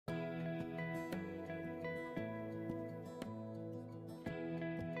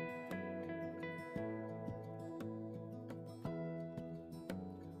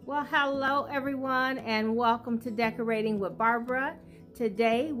Well, hello everyone and welcome to Decorating with Barbara.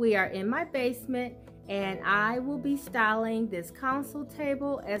 Today we are in my basement and I will be styling this console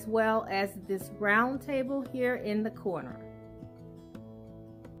table as well as this round table here in the corner.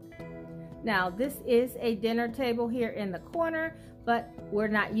 Now this is a dinner table here in the corner, but we're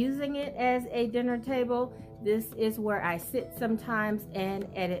not using it as a dinner table. This is where I sit sometimes and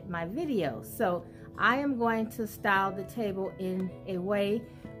edit my videos. So I am going to style the table in a way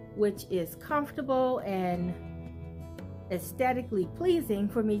which is comfortable and aesthetically pleasing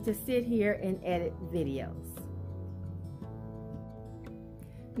for me to sit here and edit videos.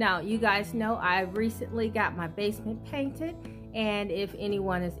 Now, you guys know I've recently got my basement painted, and if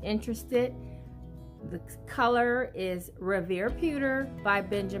anyone is interested, the color is Revere Pewter by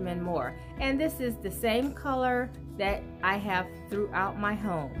Benjamin Moore, and this is the same color that I have throughout my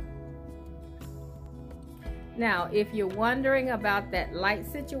home. Now, if you're wondering about that light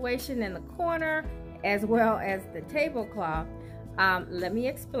situation in the corner as well as the tablecloth, let me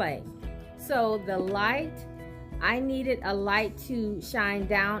explain. So the light, I needed a light to shine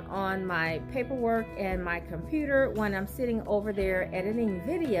down on my paperwork and my computer when I'm sitting over there editing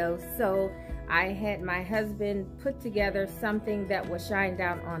videos. So I had my husband put together something that would shine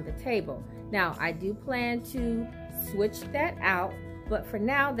down on the table. Now, I do plan to switch that out, but for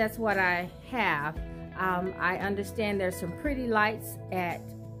now, that's what I have. I understand there's some pretty lights at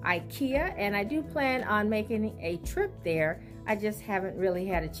IKEA, and I do plan on making a trip there. I just haven't really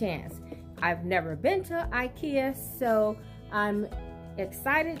had a chance. I've never been to IKEA, so I'm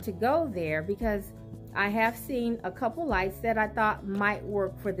excited to go there because I have seen a couple lights that I thought might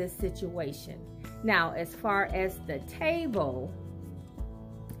work for this situation. Now, as far as the table,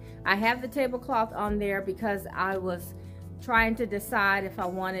 I have the tablecloth on there because I was trying to decide if I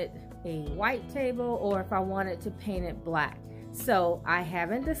wanted a white table or if I wanted to paint it black. So I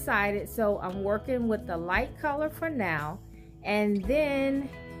haven't decided, so I'm working with the light color for now, and then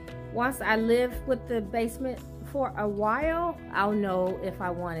once I live with the basement for a while, I'll know if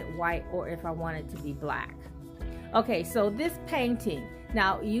I want it white or if I want it to be black. Okay, so this painting,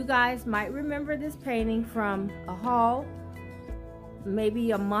 now you guys might remember this painting from a haul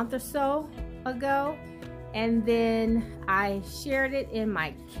maybe a month or so ago, and then I shared it in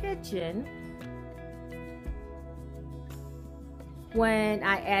my kitchen when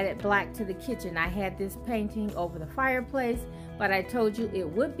I added black to the kitchen. I had this painting over the fireplace, but I told you it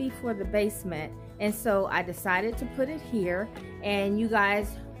would be for the basement, and so I decided to put it here. And you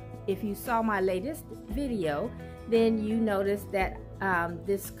guys, if you saw my latest video, then you noticed that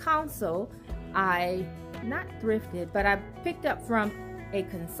this console I not thrifted, but I picked up from a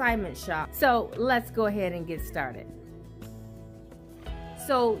consignment shop. So let's go ahead and get started.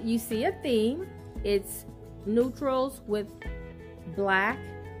 So you see a theme. It's neutrals with black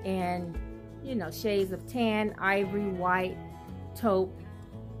and, you know, shades of tan, ivory, white, taupe,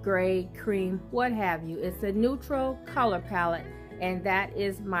 gray, cream, what have you. It's a neutral color palette, and that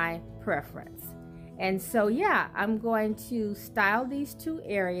is my preference. And so yeah, I'm going to style these two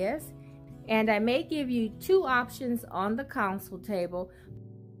areas, and I may give you two options on the console table.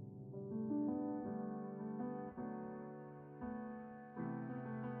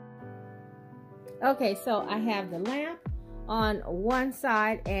 Okay, so I have the lamp on one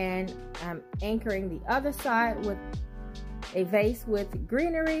side, and I'm anchoring the other side with a vase with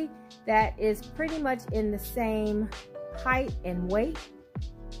greenery that is pretty much in the same height and weight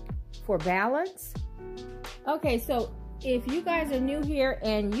for balance. Okay, so if you guys are new here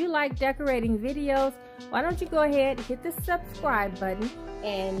and you like decorating videos, why don't you go ahead and hit the subscribe button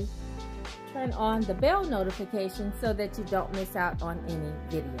and turn on the bell notification so that you don't miss out on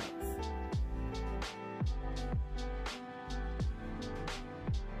any videos.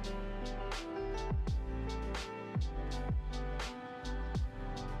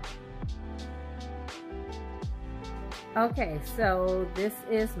 Okay, so this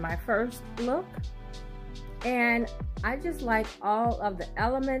is my first look, and I just like all of the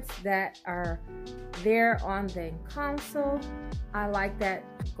elements that are there on the console. I like that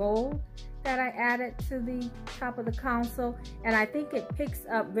gold that I added to the top of the console, and I think it picks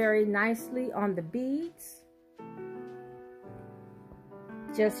up very nicely on the beads.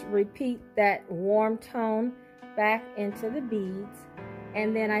 Just repeat that warm tone back into the beads,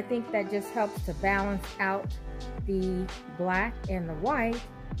 and then I think that just helps to balance out the black and the white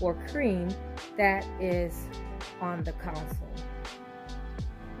or cream that is on the console.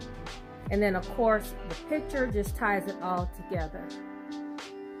 And then of course the picture just ties it all together.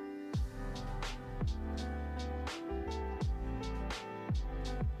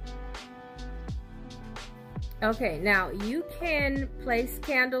 Okay, now you can place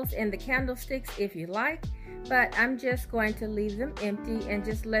candles in the candlesticks if you like, but I'm just going to leave them empty and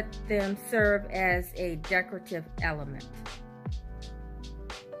just let them serve as a decorative element.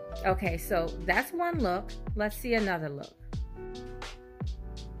 Okay, so that's one look. Let's see another look.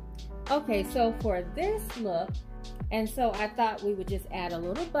 Okay, so for this look, and so I thought we would just add a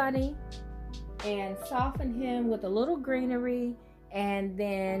little bunny and soften him with a little greenery, and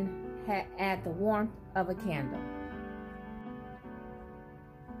then add the warmth of a candle.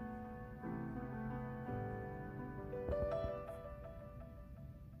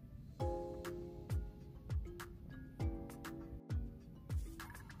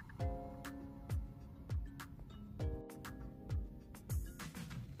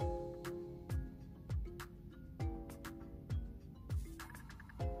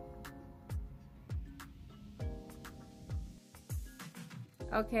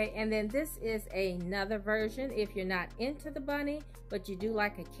 Okay, and then this is another version. If you're not into the bunny, but you do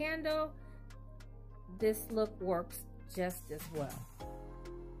like a candle, this look works just as well.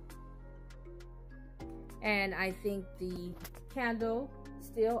 And I think the candle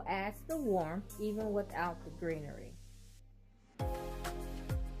still adds the warmth even without the greenery.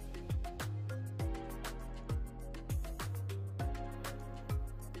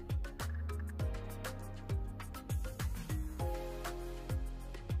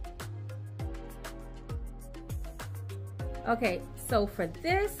 Okay, so for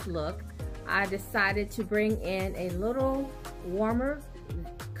this look, I decided to bring in a little warmer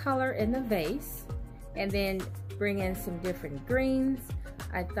color in the vase and then bring in some different greens.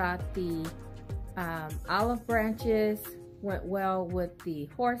 I thought the olive branches went well with the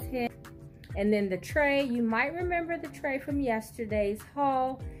horse head. And then the tray, you might remember the tray from yesterday's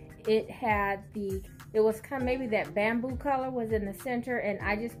haul. It was kind of maybe that bamboo color was in the center, and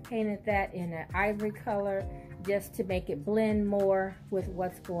I just painted that in an ivory color just to make it blend more with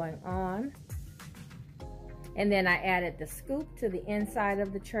what's going on. And then I added the scoop to the inside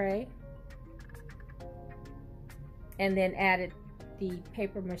of the tray, and then added the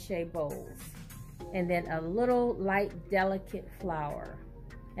paper mache bowls, and then a little light delicate flower.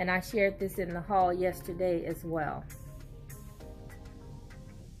 And I shared this in the haul yesterday as well.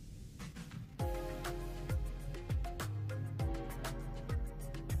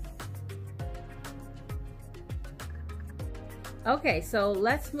 Okay, so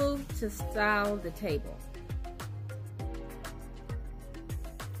let's move to style the table.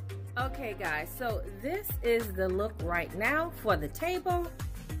 Okay guys, so this is the look right now for the table.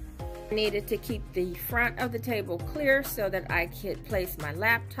 I needed to keep the front of the table clear so that I could place my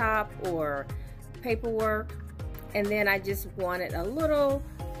laptop or paperwork. And then I just wanted a little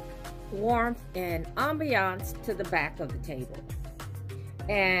warmth and ambiance to the back of the table.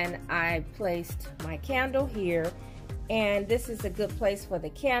 And I placed my candle here. And this is a good place for the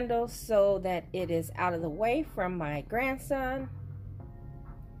candle so that it is out of the way from my grandson.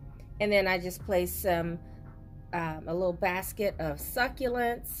 And then I just placed some, a little basket of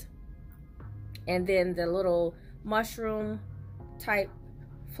succulents. And then the little mushroom type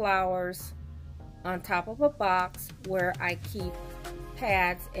flowers on top of a box where I keep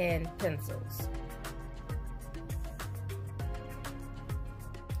pads and pencils.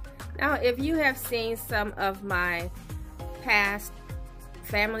 Now, if you have seen some of my past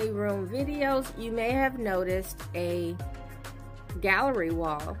family room videos, you may have noticed a gallery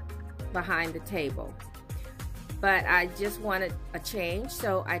wall behind the table, but I just wanted a change,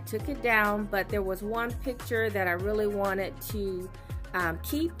 so I took it down. But there was one picture that I really wanted to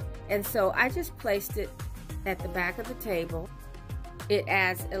keep, and so I just placed it at the back of the table. It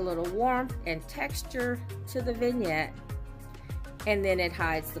adds a little warmth and texture to the vignette, and then it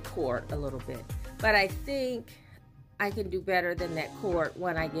hides the cord a little bit. But I think I can do better than that cord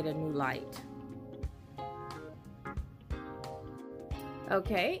when I get a new light.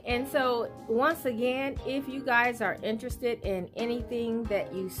 Okay, and so once again, if you guys are interested in anything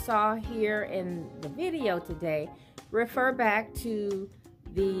that you saw here in the video today, refer back to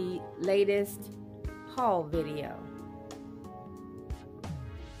the latest haul video.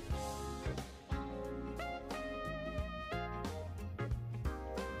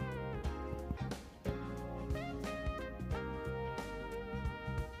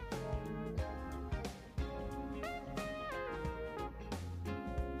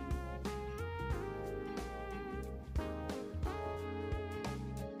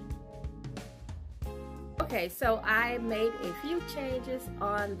 Okay, so I made a few changes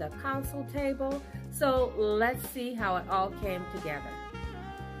on the console table, so let's see how it all came together.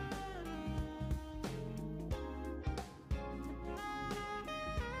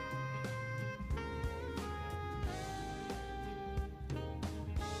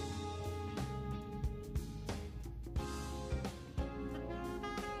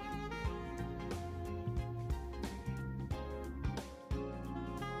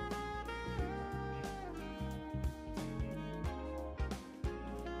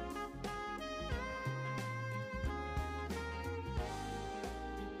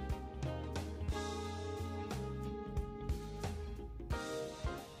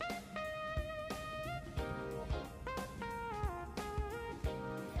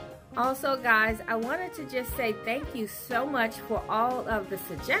 Also, guys, I wanted to just say thank you so much for all of the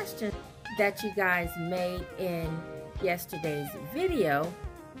suggestions that you guys made in yesterday's video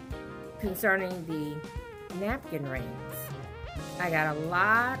concerning the napkin rings. I got a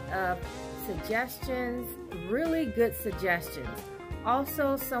lot of suggestions, really good suggestions.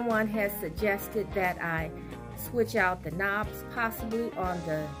 Also, someone has suggested that I switch out the knobs possibly on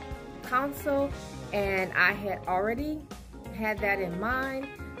the console, and I had already had that in mind.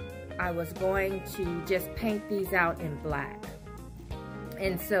 I was going to just paint these out in black.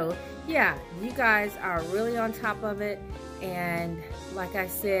 And so, yeah, you guys are really on top of it. And like I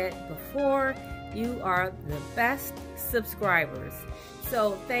said before, you are the best subscribers.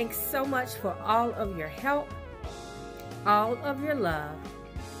 So thanks so much for all of your help, all of your love.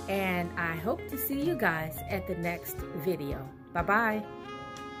 And I hope to see you guys at the next video. Bye-bye.